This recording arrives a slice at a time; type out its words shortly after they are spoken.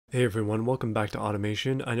Hey everyone, welcome back to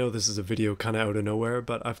Automation. I know this is a video kind of out of nowhere,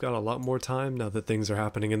 but I've got a lot more time now that things are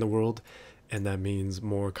happening in the world, and that means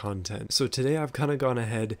more content. So today I've kind of gone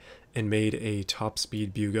ahead and made a top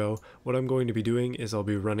speed Bugo. What I'm going to be doing is I'll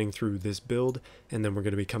be running through this build, and then we're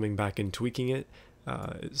going to be coming back and tweaking it.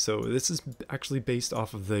 So this is actually based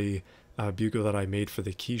off of the Bugo that I made for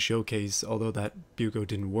the key showcase, although that Bugo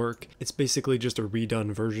didn't work. It's basically just a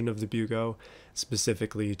redone version of the Bugo,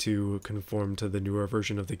 specifically to conform to the newer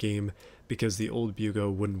version of the game, because the old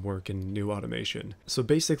Bugo wouldn't work in new automation. So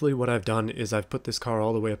basically what I've done is I've put this car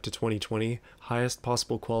all the way up to 2020, highest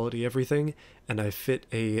possible quality everything, and I fit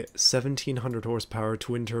a 1700 horsepower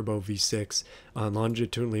twin turbo V6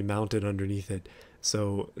 longitudinally mounted underneath it.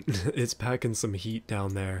 So it's packing some heat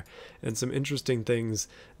down there, and some interesting things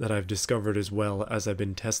that I've discovered as well as I've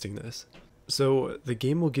been testing this. So the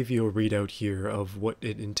game will give you a readout here of what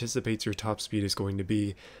it anticipates your top speed is going to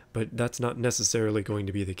be, but that's not necessarily going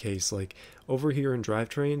to be the case. Like over here in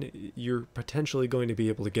drivetrain, you're potentially going to be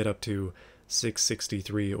able to get up to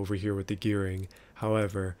 663 over here with the gearing.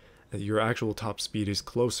 However, your actual top speed is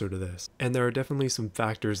closer to this. And there are definitely some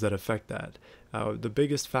factors that affect that. The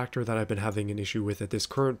biggest factor that I've been having an issue with at this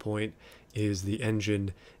current point is the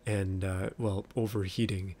engine and, well,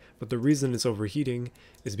 overheating. But the reason it's overheating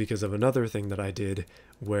is because of another thing that I did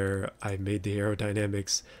where I made the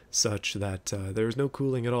aerodynamics such that there's no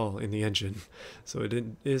cooling at all in the engine. So it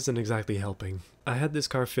isn't exactly helping. I had this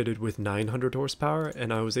car fitted with 900 horsepower,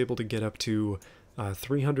 and I was able to get up to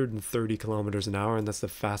 330 kilometers an hour, and that's the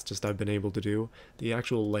fastest I've been able to do. The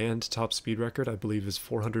actual land top speed record, I believe, is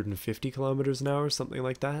 450 kilometers an hour, something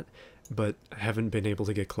like that, but I haven't been able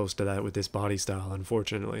to get close to that with this body style,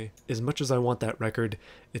 unfortunately. As much as I want that record,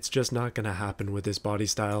 it's just not going to happen with this body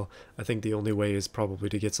style. I think the only way is probably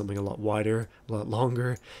to get something a lot wider, a lot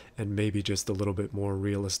longer, and maybe just a little bit more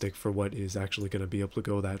realistic for what is actually going to be able to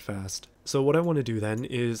go that fast. So what I want to do then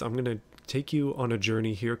is I'm going to take you on a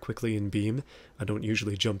journey here quickly in Beam. I don't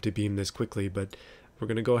usually jump to Beam this quickly, but we're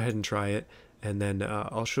going to go ahead and try it, and then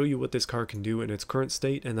I'll show you what this car can do in its current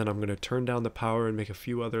state, and then I'm going to turn down the power and make a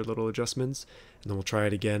few other little adjustments, and then we'll try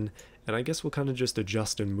it again, and I guess we'll kind of just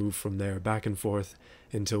adjust and move from there back and forth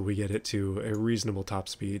until we get it to a reasonable top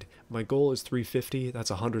speed. My goal is 350, that's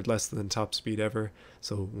 100 less than top speed ever,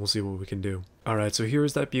 so we'll see what we can do. Alright, so here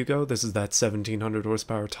is that Bugo. This is that 1700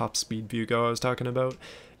 horsepower top speed Bugo I was talking about.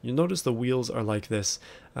 You'll notice the wheels are like this.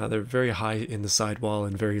 They're very high in the sidewall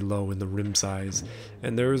and very low in the rim size,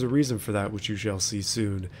 and there is a reason for that, which you shall see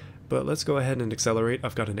soon. But let's go ahead and accelerate.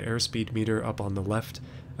 I've got an airspeed meter up on the left.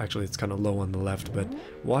 Actually, it's kind of low on the left, but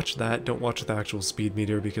watch that. Don't watch the actual speed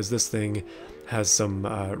meter because this thing has some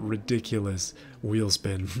ridiculous wheel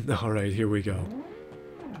spin. Alright, here we go.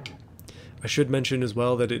 I should mention as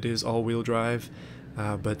well that it is all-wheel drive,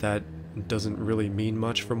 but that doesn't really mean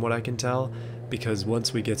much from what I can tell, because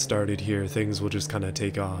once we get started here, things will just kind of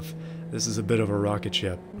take off. This is a bit of a rocket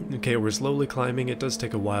ship. Okay, we're slowly climbing. It does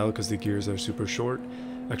take a while because the gears are super short.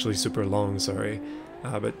 Actually, super long, sorry.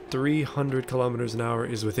 But 300 kilometers an hour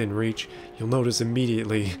is within reach. You'll notice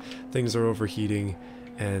immediately things are overheating,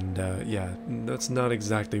 and yeah, that's not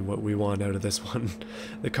exactly what we want out of this one.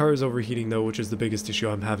 The car is overheating though, which is the biggest issue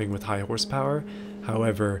I'm having with high horsepower.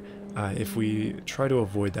 However, if we try to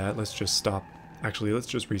avoid that, let's just stop. Actually, let's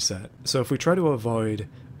just reset. So if we try to avoid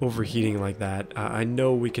overheating like that, I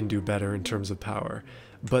know we can do better in terms of power.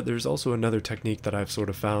 But there's also another technique that I've sort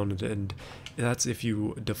of found, and that's if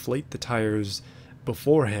you deflate the tires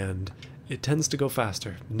beforehand, it tends to go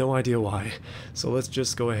faster. No idea why. So let's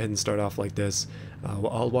just go ahead and start off like this.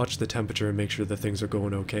 I'll watch the temperature and make sure that things are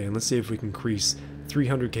going okay, and let's see if we can increase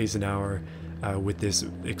 300 k's an hour with this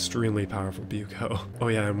extremely powerful Bugo. Oh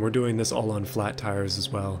yeah, and we're doing this all on flat tires as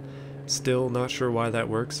well. Still not sure why that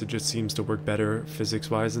works. It just seems to work better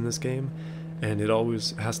physics-wise in this game, and it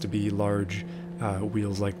always has to be large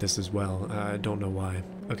wheels like this as well. I don't know why.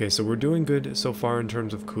 Okay, so we're doing good so far in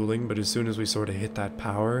terms of cooling, but as soon as we sort of hit that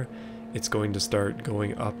power, it's going to start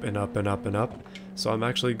going up and up and up and up. So I'm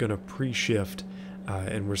actually going to pre-shift,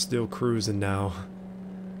 and we're still cruising now.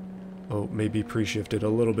 Oh, maybe pre-shifted a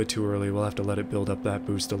little bit too early. We'll have to let it build up that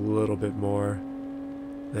boost a little bit more.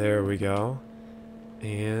 There we go.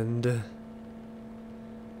 And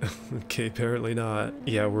okay, apparently not.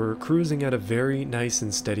 Yeah, we're cruising at a very nice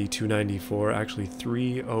and steady 294, actually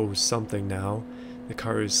 30 something now. The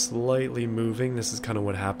car is slightly moving. This is kind of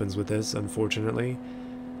what happens with this, unfortunately.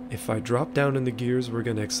 If I drop down in the gears, we're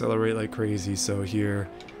going to accelerate like crazy. So here,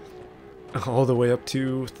 all the way up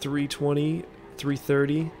to 320,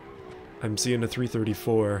 330. I'm seeing a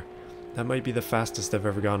 334. That might be the fastest I've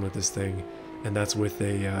ever gone with this thing. And that's with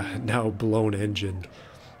a now blown engine.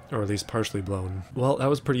 or at least partially blown. Well, that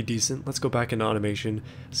was pretty decent. Let's go back into automation,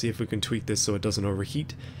 see if we can tweak this so it doesn't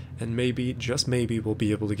overheat, and maybe, just maybe, we'll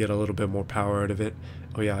be able to get a little bit more power out of it.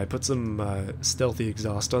 Oh yeah, I put some stealthy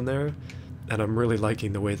exhaust on there, and I'm really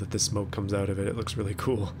liking the way that the smoke comes out of it. It looks really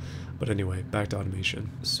cool. But anyway, back to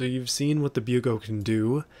automation. So you've seen what the Bugo can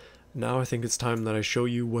do. Now I think it's time that I show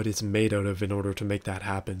you what it's made out of in order to make that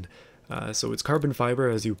happen. So it's carbon fiber,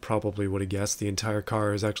 as you probably would have guessed. The entire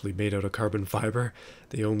car is actually made out of carbon fiber,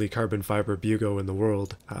 the only carbon fiber Bugo in the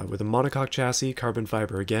world. With a monocoque chassis, carbon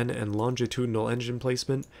fiber again, and longitudinal engine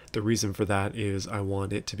placement. The reason for that is I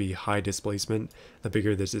want it to be high displacement. The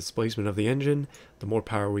bigger the displacement of the engine, the more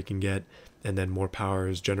power we can get, and then more power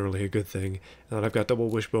is generally a good thing. And then I've got double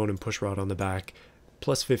wishbone and pushrod on the back,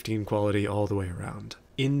 plus 15 quality all the way around.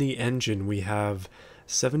 In the engine we have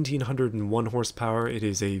 1701 horsepower. It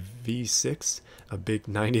is a V6, a big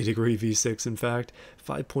 90-degree V6 in fact,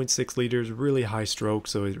 5.6 liters, really high stroke,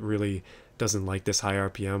 so it really doesn't like this high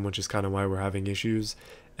RPM, which is kind of why we're having issues.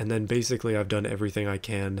 And then basically I've done everything I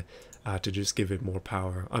can to just give it more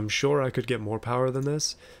power. I'm sure I could get more power than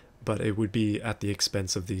this, but it would be at the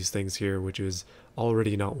expense of these things here, which is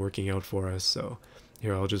already not working out for us. So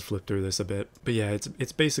here, I'll just flip through this a bit. But yeah,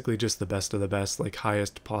 it's basically just the best of the best, like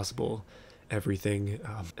highest possible everything.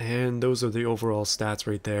 And those are the overall stats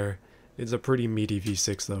right there. It's a pretty meaty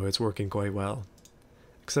V6 though, it's working quite well.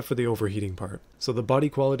 Except for the overheating part. So the body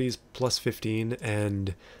quality is plus 15,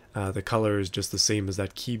 and the color is just the same as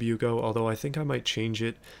that key Bugo, although I think I might change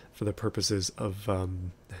it for the purposes of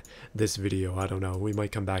this video. I don't know, we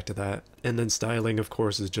might come back to that. And then styling, of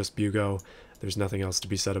course, is just Bugo. There's nothing else to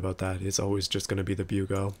be said about that. It's always just going to be the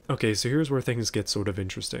Bugo. Okay, so here's where things get sort of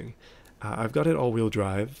interesting. I've got it all-wheel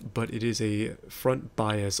drive, but it is a front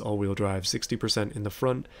bias all-wheel drive, 60% in the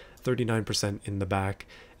front, 39% in the back.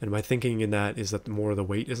 And my thinking in that is that more of the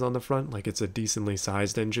weight is on the front, like it's a decently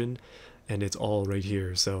sized engine, and it's all right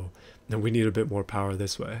here, so we need a bit more power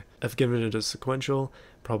this way. I've given it a sequential,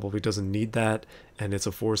 probably doesn't need that, and it's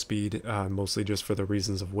a 4-speed, mostly just for the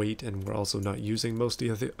reasons of weight, and we're also not using most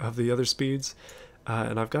of the other speeds.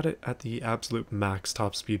 And I've got it at the absolute max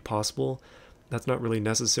top speed possible. That's not really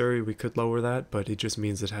necessary, we could lower that, but it just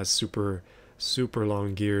means it has super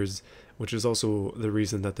long gears, which is also the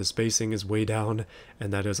reason that the spacing is way down,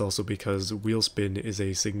 and that is also because wheel spin is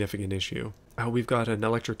a significant issue. We've got an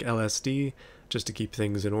electric LSD, just to keep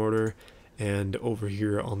things in order, and over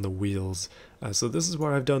here on the wheels. So this is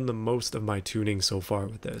where I've done the most of my tuning so far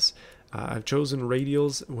with this. I've chosen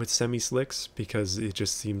radials with semi-slicks because it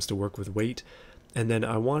just seems to work with weight. And then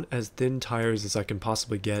I want as thin tires as I can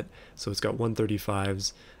possibly get, so it's got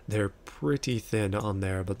 135s. They're pretty thin on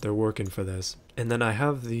there, but they're working for this. And then I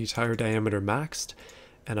have the tire diameter maxed,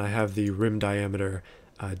 and I have the rim diameter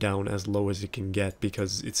down as low as it can get,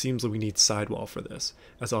 because it seems like we need sidewall for this,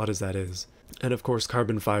 as odd as that is. And of course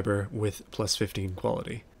carbon fiber with plus 15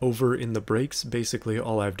 quality. Over in the brakes, basically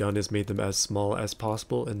all I've done is made them as small as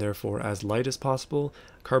possible and therefore as light as possible.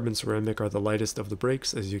 Carbon ceramic are the lightest of the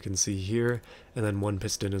brakes, as you can see here, and then one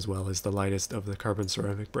piston as well is the lightest of the carbon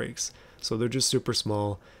ceramic brakes. So they're just super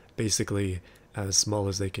small, basically as small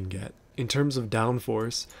as they can get. In terms of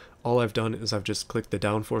downforce, all I've done is I've just clicked the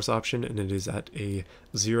downforce option, and it is at a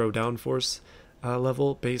 0 downforce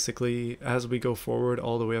level. Basically, as we go forward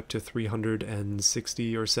all the way up to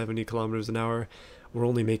 360 or 70 kilometers an hour, we're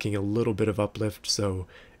only making a little bit of uplift, so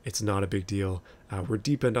it's not a big deal. We're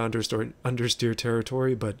deep into understeer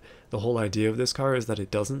territory, but the whole idea of this car is that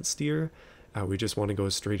it doesn't steer. We just want to go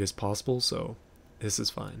as straight as possible, so this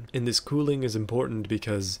is fine. And this cooling is important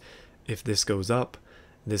because if this goes up,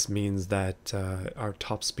 this means that our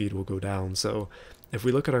top speed will go down. So if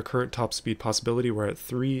we look at our current top speed possibility, we're at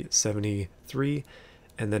 373,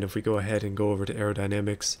 and then if we go ahead and go over to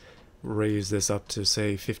aerodynamics, raise this up to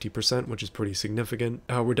say 50%, which is pretty significant,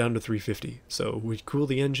 we're down to 350. So we cool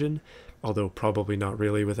the engine, although probably not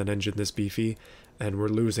really with an engine this beefy, and we're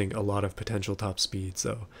losing a lot of potential top speed,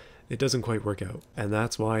 so it doesn't quite work out. And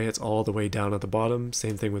that's why it's all the way down at the bottom.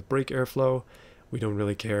 Same thing with brake airflow. We don't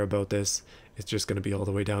really care about this. It's just going to be all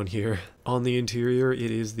the way down here. On the interior,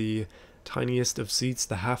 it is the tiniest of seats,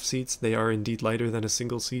 the half seats. They are indeed lighter than a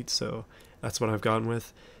single seat, so that's what I've gone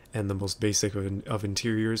with. And the most basic of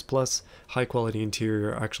interiors, plus high quality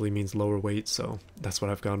interior actually means lower weight, so that's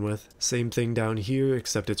what I've gone with. Same thing down here,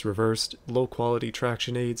 except it's reversed. Low quality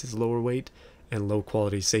traction aids is lower weight, and low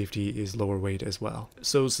quality safety is lower weight as well.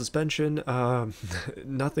 So suspension,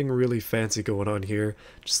 nothing really fancy going on here.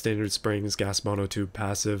 Just standard springs, gas monotube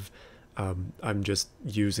passive. I'm just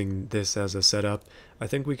using this as a setup. I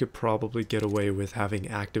think we could probably get away with having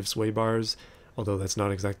active sway bars, although that's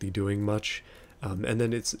not exactly doing much. And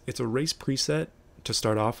then it's a race preset, to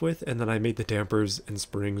start off with, and then I made the dampers and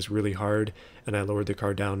springs really hard, and I lowered the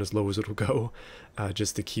car down as low as it'll go,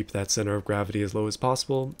 just to keep that center of gravity as low as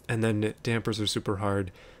possible. And then dampers are super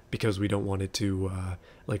hard because we don't want it to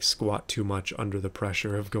like squat too much under the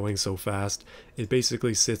pressure of going so fast. It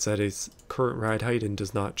basically sits at its current ride height and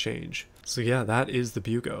does not change. So yeah, that is the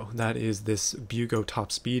Bugo. That is this Bugo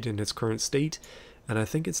top speed in its current state, and I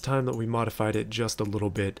think it's time that we modified it just a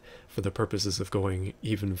little bit for the purposes of going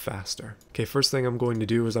even faster. Okay, first thing I'm going to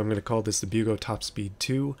do is I'm going to call this the Bugo top speed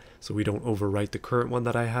 2, so we don't overwrite the current one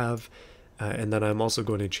that I have. And then I'm also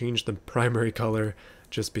going to change the primary color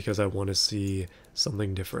just because I want to see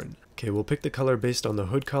something different. Okay, we'll pick the color based on the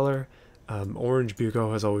hood color. Orange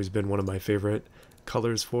Bugo has always been one of my favorite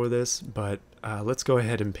colors for this, but let's go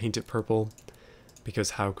ahead and paint it purple,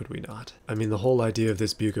 because how could we not? I mean, the whole idea of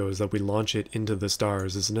this Bugo is that we launch it into the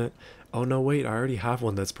stars, isn't it? Oh no, wait, I already have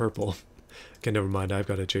one that's purple. Okay, never mind, I've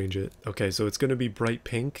got to change it. Okay, so it's going to be bright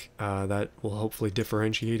pink. That will hopefully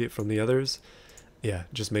differentiate it from the others. Yeah,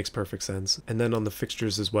 just makes perfect sense. And then on the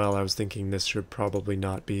fixtures as well, I was thinking this should probably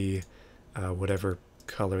not be whatever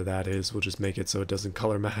color that is. We'll just make it so it doesn't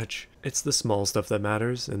color match. It's the small stuff that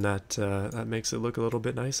matters, and that makes it look a little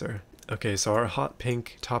bit nicer. Okay, so our hot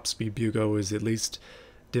pink top speed Bugo is at least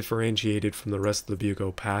differentiated from the rest of the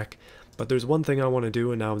Bugo pack. But there's one thing I want to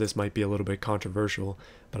do, and now this might be a little bit controversial,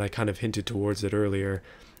 but I kind of hinted towards it earlier.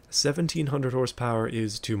 1700 horsepower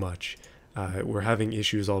is too much. We're having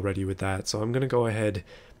issues already with that, so I'm going to go ahead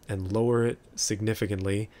and lower it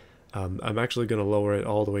significantly. I'm actually going to lower it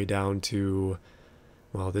all the way down to,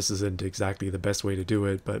 well, this isn't exactly the best way to do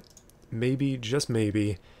it, but maybe, just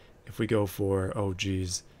maybe, if we go for, oh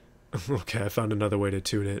geez, okay, I found another way to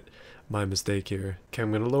tune it. My mistake here. Okay,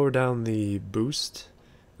 I'm going to lower down the boost.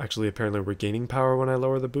 Actually, apparently we're gaining power when I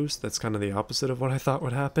lower the boost. That's kind of the opposite of what I thought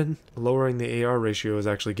would happen. Lowering the AR ratio is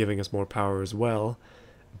actually giving us more power as well,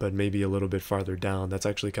 but maybe a little bit farther down. That's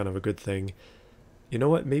actually kind of a good thing. You know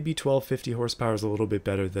what? Maybe 1250 horsepower is a little bit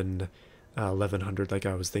better than 1100 like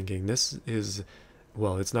I was thinking. This is,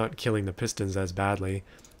 well, it's not killing the pistons as badly.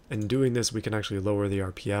 And doing this, we can actually lower the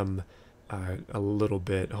RPM a little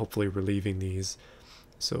bit, hopefully relieving these.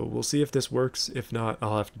 So we'll see if this works. If not,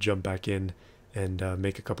 I'll have to jump back in and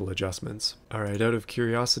make a couple adjustments. Alright, out of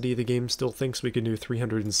curiosity, the game still thinks we can do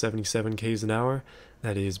 377 k's an hour.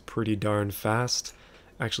 That is pretty darn fast.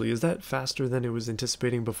 Actually, is that faster than it was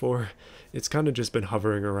anticipating before? It's kind of just been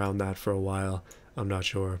hovering around that for a while. I'm not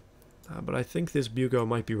sure. But I think this Bugo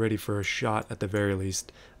might be ready for a shot at the very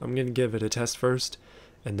least. I'm going to give it a test first,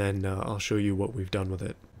 and then I'll show you what we've done with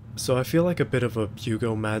it. So I feel like a bit of a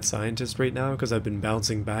Bugo mad scientist right now, because I've been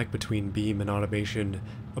bouncing back between Beam and automation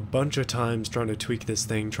a bunch of times trying to tweak this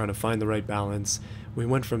thing, trying to find the right balance. We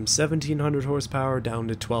went from 1700 horsepower down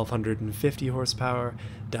to 1250 horsepower,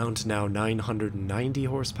 down to now 990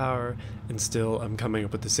 horsepower, and still I'm coming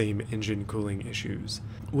up with the same engine cooling issues.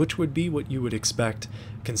 Which would be what you would expect,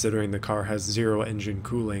 considering the car has zero engine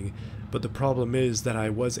cooling, but the problem is that I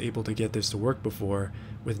was able to get this to work before,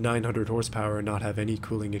 with 900 horsepower and not have any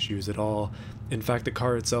cooling issues at all. In fact, the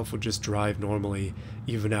car itself would just drive normally,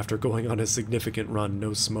 even after going on a significant run,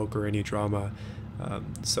 no smoke or any drama.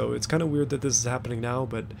 So it's kind of weird that this is happening now,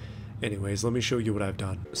 but anyways, let me show you what I've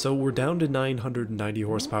done. So we're down to 990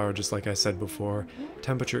 horsepower, just like I said before.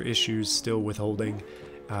 Temperature issues still withholding,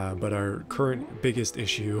 but our current biggest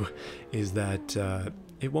issue is that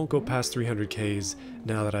it won't go past 300 Ks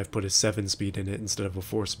now that I've put a 7-speed in it instead of a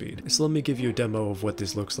 4-speed. So let me give you a demo of what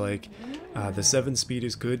this looks like. The 7-speed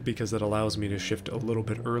is good because it allows me to shift a little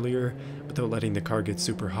bit earlier without letting the car get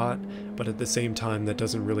super hot, but at the same time that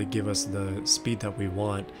doesn't really give us the speed that we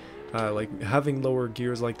want. Like having lower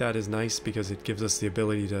gears like that is nice because it gives us the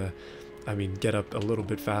ability to, I mean, get up a little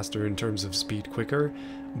bit faster in terms of speed quicker,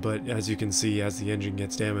 but as you can see, as the engine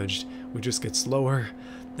gets damaged, we just get slower,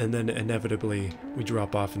 and then inevitably we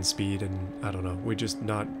drop off in speed, and I don't know, we're just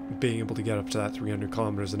not being able to get up to that 300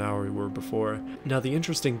 kilometers an hour we were before. Now the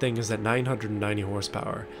interesting thing is that 990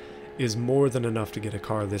 horsepower is more than enough to get a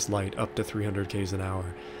car this light up to 300 k's an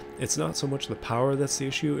hour. It's not so much the power that's the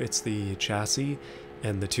issue, it's the chassis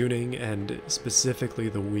and the tuning, and specifically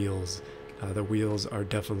the wheels. The wheels are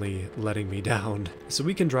definitely letting me down. So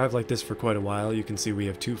we can drive like this for quite a while. You can see we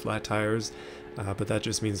have 2 flat tires, but that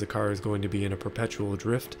just means the car is going to be in a perpetual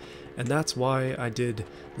drift, and that's why I did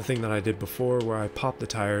the thing that I did before where I popped the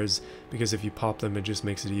tires, because if you pop them it just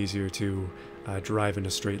makes it easier to drive in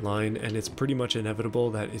a straight line, and it's pretty much inevitable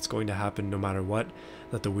that it's going to happen no matter what,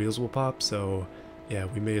 that the wheels will pop, so yeah,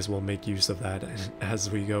 we may as well make use of that as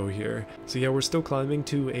we go here. So yeah, we're still climbing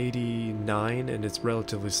to 89 and it's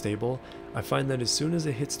relatively stable. I find that as soon as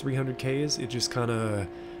it hits 300 Ks, it just kind of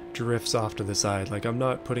drifts off to the side. Like, I'm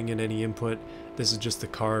not putting in any input. This is just the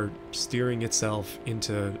car steering itself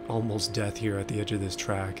into almost death here at the edge of this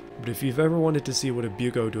track. But if you've ever wanted to see what a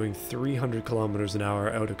Bugo doing 300 kilometers an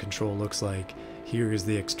hour out of control looks like, here is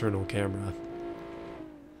the external camera.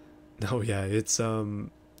 Oh yeah, it's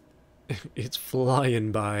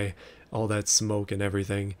flying by all that smoke and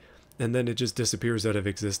everything, and then it just disappears out of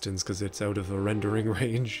existence because it's out of the rendering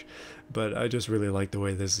range. But I just really like the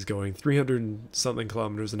way this is going. 300 and something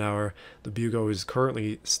kilometers an hour. The Bugo is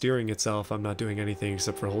currently steering itself. I'm not doing anything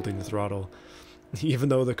except for holding the throttle. Even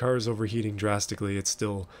though the car is overheating drastically, it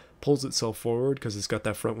still pulls itself forward because it's got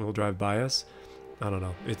that front wheel drive bias. I don't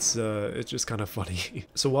know, it's just kind of funny.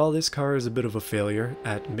 So while this car is a bit of a failure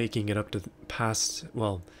at making it up to past,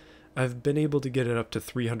 well, I've been able to get it up to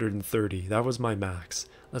 330. That was my max.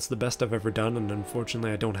 That's the best I've ever done, and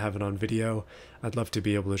unfortunately I don't have it on video. I'd love to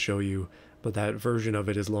be able to show you, but that version of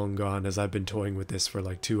it is long gone as I've been toying with this for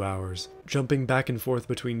like 2 hours. Jumping back and forth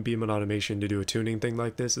between Beam and Automation to do a tuning thing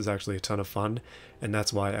like this is actually a ton of fun, and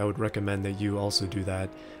that's why I would recommend that you also do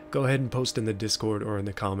that. Go ahead and post in the Discord or in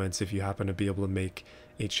the comments if you happen to be able to make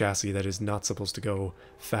a chassis that is not supposed to go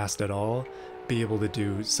fast at all, be able to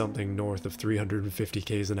do something north of 350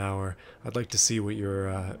 k's an hour. I'd like to see what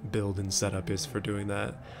your build and setup is for doing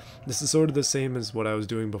that. This is sort of the same as what I was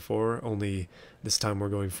doing before, only this time we're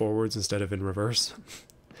going forwards instead of in reverse.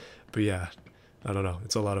 But yeah, I don't know,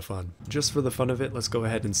 it's a lot of fun. Just for the fun of it, let's go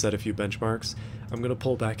ahead and set a few benchmarks. I'm going to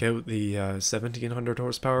pull back out the 1700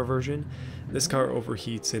 horsepower version. This car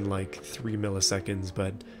overheats in like 3 milliseconds,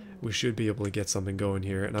 but we should be able to get something going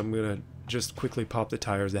here, and I'm going to just quickly pop the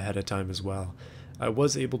tires ahead of time as well. I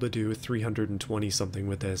was able to do 320 something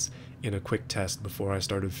with this in a quick test before I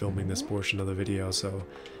started filming this portion of the video, so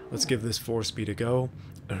let's give this 4-speed a go.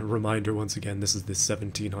 A reminder once again, this is the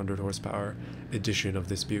 1700 horsepower edition of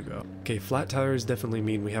this Bugo. Okay, flat tires definitely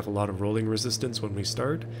mean we have a lot of rolling resistance when we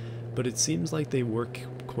start, but it seems like they work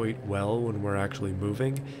quite well when we're actually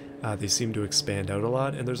moving. They seem to expand out a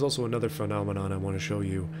lot, and there's also another phenomenon I want to show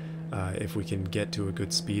you if we can get to a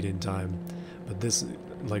good speed in time. But this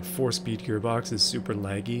like 4-speed gearbox is super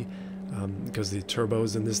laggy because the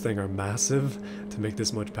turbos in this thing are massive to make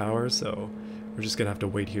this much power, so we're just gonna have to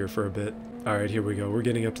wait here for a bit. Alright, here we go. We're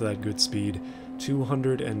getting up to that good speed.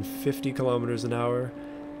 250 kilometers an hour,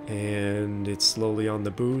 and it's slowly on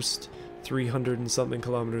the boost. 300 and something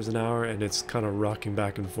kilometers an hour, and it's kind of rocking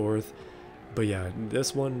back and forth. But yeah,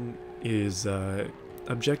 this one is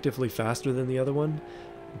objectively faster than the other one,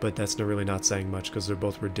 but that's really not saying much because they're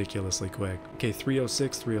both ridiculously quick. Okay,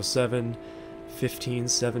 306, 307, 15,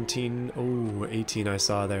 17, oh, 18 I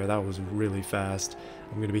saw there. That was really fast.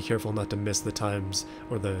 I'm going to be careful not to miss the times,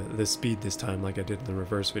 or the speed this time like I did in the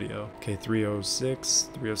reverse video. Okay, 306,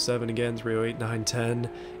 307 again, 308, 9, 10.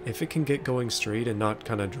 If it can get going straight and not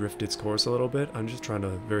kind of drift its course a little bit, I'm just trying to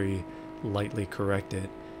very lightly correct it,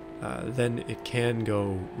 then it can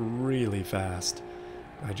go really fast.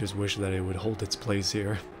 I just wish that it would hold its place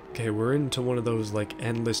here. Okay, we're into one of those like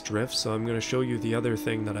endless drifts, so I'm going to show you the other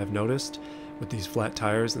thing that I've noticed with these flat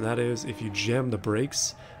tires, and that is if you jam the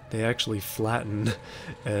brakes, they actually flatten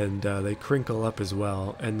and they crinkle up as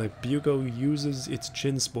well, and the Bugo uses its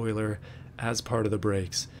chin spoiler as part of the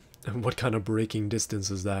brakes. And what kind of braking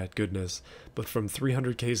distance is that? Goodness. But from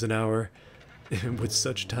 300 k's an hour with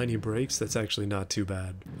such tiny brakes, that's actually not too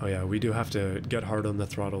bad. Oh yeah, we do have to get hard on the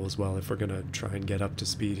throttle as well if we're gonna try and get up to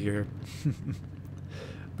speed here.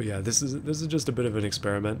 But yeah, this is just a bit of an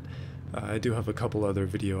experiment. I do have a couple other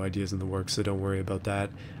video ideas in the works, so don't worry about that.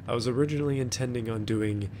 I was originally intending on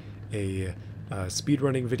doing a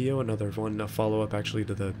speedrunning video, another one, a follow-up actually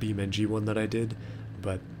to the BeamNG one that I did,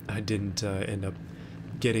 but I didn't end up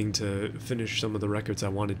getting to finish some of the records I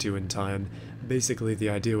wanted to in time. Basically, the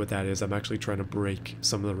idea with that is I'm actually trying to break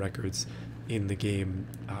some of the records in the game,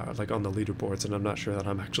 like on the leaderboards, and I'm not sure that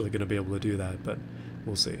I'm actually going to be able to do that, but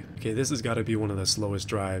we'll see. Okay, this has got to be one of the slowest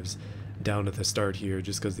drives down at the start here,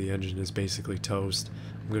 just because the engine is basically toast.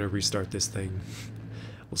 I'm going to restart this thing.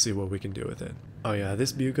 We'll see what we can do with it. Oh yeah,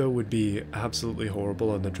 this Bugo would be absolutely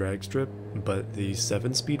horrible on the drag strip, but the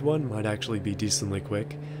 7-speed one might actually be decently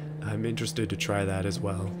quick. I'm interested to try that as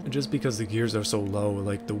well. Just because the gears are so low,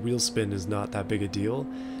 like the wheel spin is not that big a deal,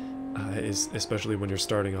 especially when you're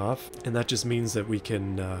starting off, and that just means that we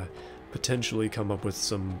can potentially come up with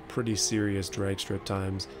some pretty serious drag strip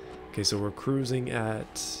times. Okay, so we're cruising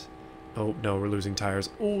at... oh no, we're losing tires.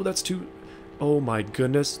 Oh, that's too... oh my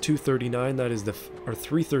goodness, 239, that is the... or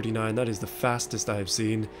 339, that is the fastest I have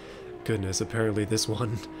seen. Goodness, apparently this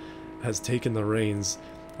one has taken the reins.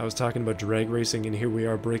 I was talking about drag racing, and here we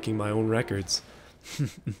are breaking my own records.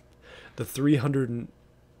 The 300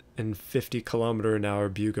 450-kilometer-an-hour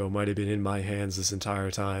Bugo might have been in my hands this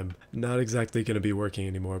entire time. Not exactly going to be working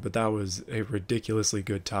anymore, but that was a ridiculously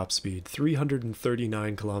good top speed,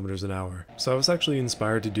 339 kilometers an hour. So I was actually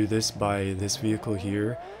inspired to do this by this vehicle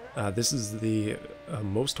here. This is the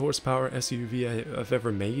most horsepower SUV I've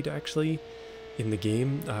ever made, actually, in the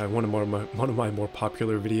game. One of my more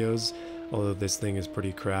popular videos, although this thing is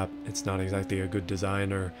pretty crap. It's not exactly a good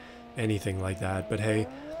design or anything like that, but hey,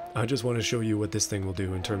 I just want to show you what this thing will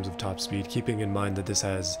do in terms of top speed, keeping in mind that this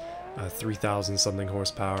has 3,000 something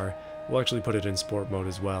horsepower. We'll actually put it in sport mode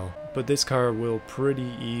as well. But this car will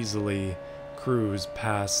pretty easily cruise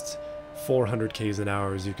past 400 k's an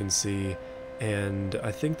hour, as you can see. And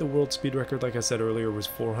I think the world speed record, like I said earlier, was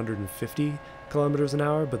 450 kilometers an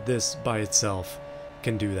hour, but this by itself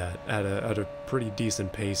can do that at a pretty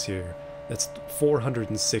decent pace here. That's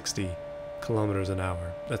 460 kilometers an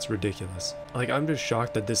hour. That's ridiculous. Like, I'm just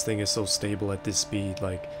shocked that this thing is so stable at this speed,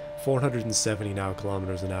 like 470 now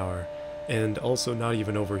kilometers an hour, and also not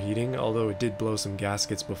even overheating, although it did blow some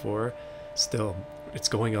gaskets before. Still, it's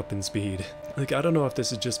going up in speed. Like, I don't know if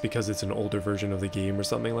this is just because it's an older version of the game or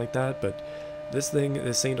something like that, but this thing,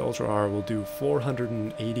 the Saint Ultra R, will do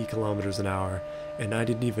 480 kilometers an hour, and I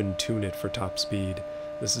didn't even tune it for top speed.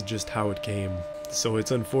 This is just how it came. So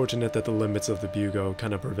it's unfortunate that the limits of the Bugo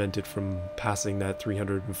kind of prevent it from passing that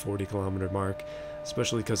 340 kilometer mark,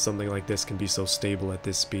 especially because something like this can be so stable at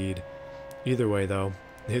this speed. Either way though,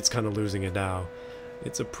 it's kind of losing it now.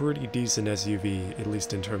 It's a pretty decent SUV, at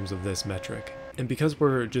least in terms of this metric. And because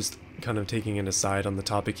we're just kind of taking an aside on the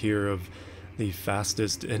topic here of the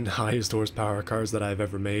fastest and highest horsepower cars that I've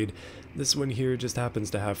ever made, this one here just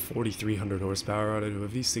happens to have 4,300 horsepower out of a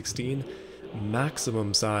V16.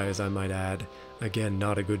 Maximum size, I might add. Again,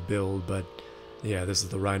 not a good build, but yeah, this is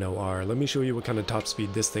the Rhino R. Let me show you what kind of top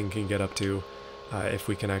speed this thing can get up to, if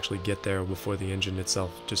we can actually get there before the engine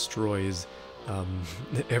itself destroys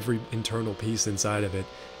every internal piece inside of it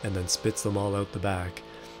and then spits them all out the back.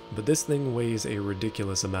 But this thing weighs a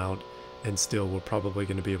ridiculous amount, and still we're probably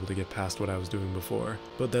going to be able to get past what I was doing before.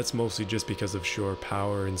 But that's mostly just because of sheer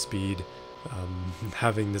power and speed.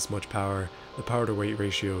 Having this much power, the power to weight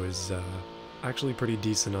ratio is actually pretty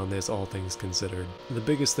decent on this, all things considered. The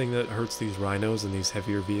biggest thing that hurts these Rhinos and these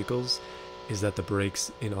heavier vehicles is that the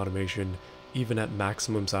brakes in automation, even at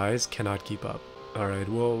maximum size, cannot keep up. Alright,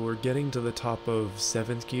 well, we're getting to the top of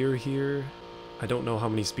 7th gear here. I don't know how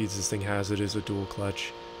many speeds this thing has. It is a dual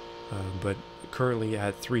clutch, but currently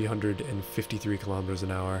at 353 kilometers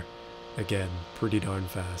an hour. Again, pretty darn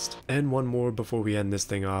fast. And one more before we end this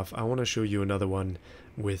thing off. I want to show you another one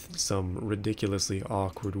with some ridiculously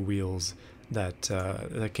awkward wheels that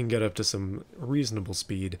that can get up to some reasonable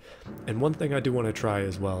speed. And one thing I do want to try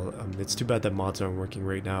as well, it's too bad that mods aren't working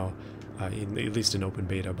right now, at least in open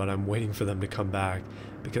beta, but I'm waiting for them to come back,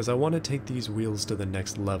 because I want to take these wheels to the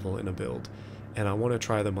next level in a build. And I want to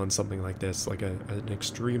try them on something like this, like an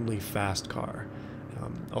extremely fast car.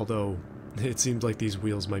 Although, it seems like these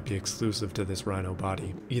wheels might be exclusive to this Rhino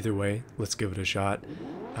body. Either way, let's give it a shot.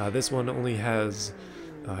 This one only has,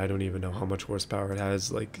 I don't even know how much horsepower it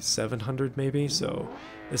has, like 700 maybe, so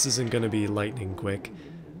this isn't going to be lightning quick.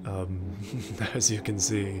 As you can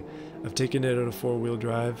see, I've taken it out of 4-wheel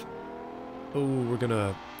drive. Oh, we're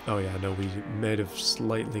gonna, oh yeah, no, we might have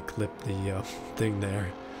slightly clipped the thing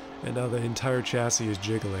there. And now the entire chassis is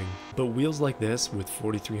jiggling. But wheels like this with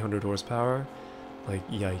 4,300 horsepower, like,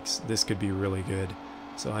 yikes, this could be really good.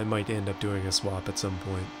 So I might end up doing a swap at some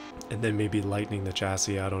point. And then maybe lightening the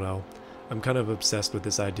chassis, I don't know. I'm kind of obsessed with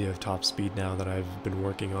this idea of top speed now that I've been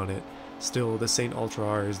working on it. Still, the Saint Ultra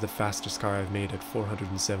R is the fastest car I've made at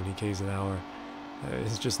 470 k's an hour.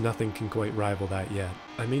 It's just nothing can quite rival that yet.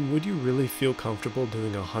 I mean, would you really feel comfortable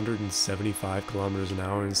doing 175 kilometers an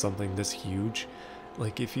hour in something this huge?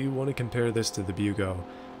 Like, if you want to compare this to the Bugo,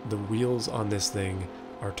 the wheels on this thing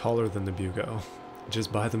are taller than the Bugo.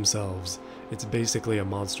 Just by themselves. It's basically a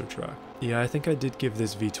monster truck. Yeah, I think I did give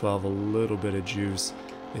this V12 a little bit of juice.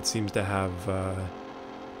 It seems to have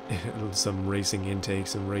some racing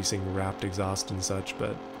intakes and racing wrapped exhaust and such,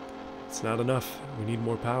 but it's not enough. We need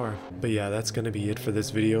more power. But yeah, that's going to be it for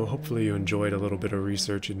this video. Hopefully you enjoyed a little bit of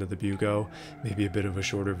research into the Bugo. Maybe a bit of a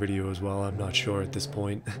shorter video as well. I'm not sure at this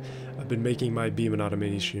point. I've been making my Beam and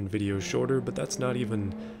Automation videos shorter, but that's not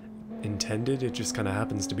even intended. It just kind of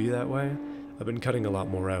happens to be that way. I've been cutting a lot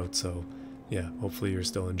more out, so yeah, hopefully you're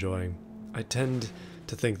still enjoying. I tend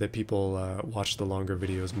to think that people watch the longer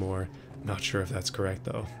videos more. Not sure if that's correct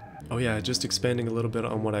though. Oh yeah, just expanding a little bit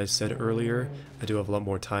on what I said earlier, I do have a lot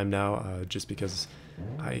more time now, just because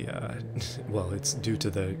well, it's due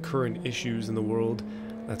to the current issues in the world.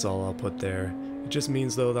 That's all I'll put there. It just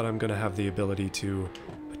means though that I'm going to have the ability to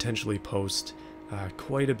potentially post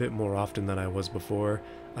quite a bit more often than I was before.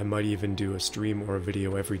 I might even do a stream or a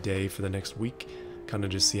video every day for the next week, kind of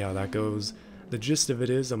just see how that goes. The gist of it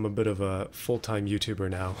is I'm a bit of a full-time YouTuber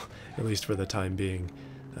now, at least for the time being,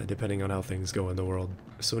 depending on how things go in the world.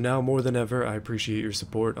 So now more than ever, I appreciate your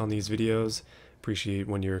support on these videos, appreciate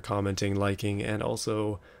when you're commenting, liking, and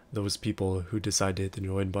also those people who decide to hit the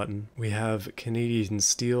join button. We have Canadian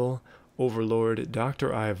Steel, Overlord,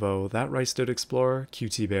 Dr. Ivo, That Rice Stood Explorer,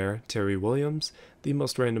 QT Bear, Terry Williams, The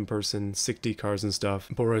Most Random Person, 60 Cars and Stuff,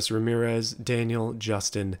 Boris Ramirez, Daniel,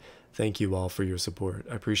 Justin. Thank you all for your support.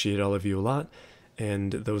 I appreciate all of you a lot,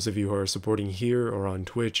 and those of you who are supporting here or on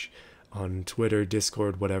Twitch, on Twitter,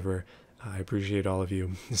 Discord, whatever, I appreciate all of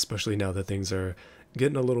you, especially now that things are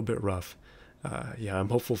getting a little bit rough. Yeah, I'm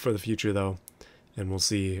hopeful for the future though, and we'll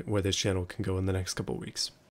see where this channel can go in the next couple weeks.